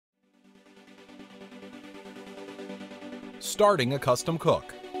Starting a custom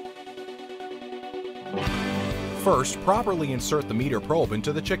cook. First, properly insert the MEATER probe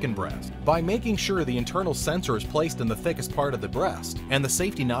into the chicken breast by making sure the internal sensor is placed in the thickest part of the breast and the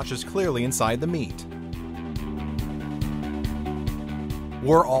safety notch is clearly inside the meat.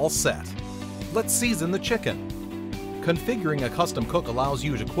 We're all set. Let's season the chicken. Configuring a custom cook allows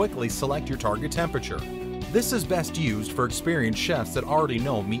you to quickly select your target temperature. This is best used for experienced chefs that already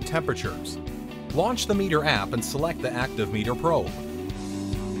know meat temperatures. Launch the MEATER app and select the active MEATER probe.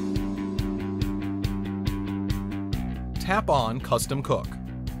 Tap on Custom Cook.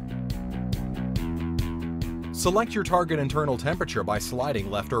 Select your target internal temperature by sliding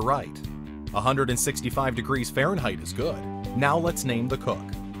left or right. 165 degrees Fahrenheit is good. Now let's name the cook.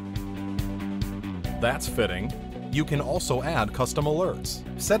 That's fitting. You can also add custom alerts.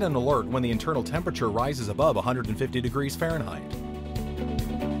 Set an alert when the internal temperature rises above 150 degrees Fahrenheit.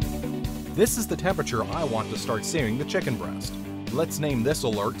 This is the temperature I want to start searing the chicken breast. Let's name this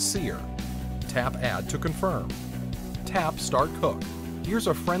alert Sear. Tap Add to confirm. Tap Start Cook. Here's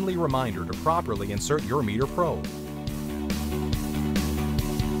a friendly reminder to properly insert your MEATER probe.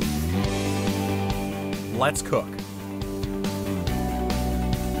 Let's cook.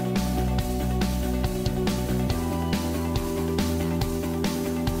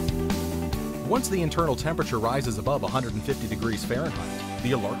 Once the internal temperature rises above 150 degrees Fahrenheit,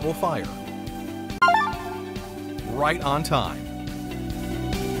 the alert will fire. Right on time.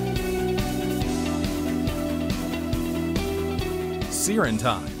 Searing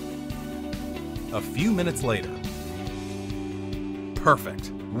time. A few minutes later.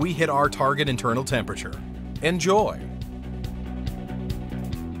 Perfect. We hit our target internal temperature. Enjoy!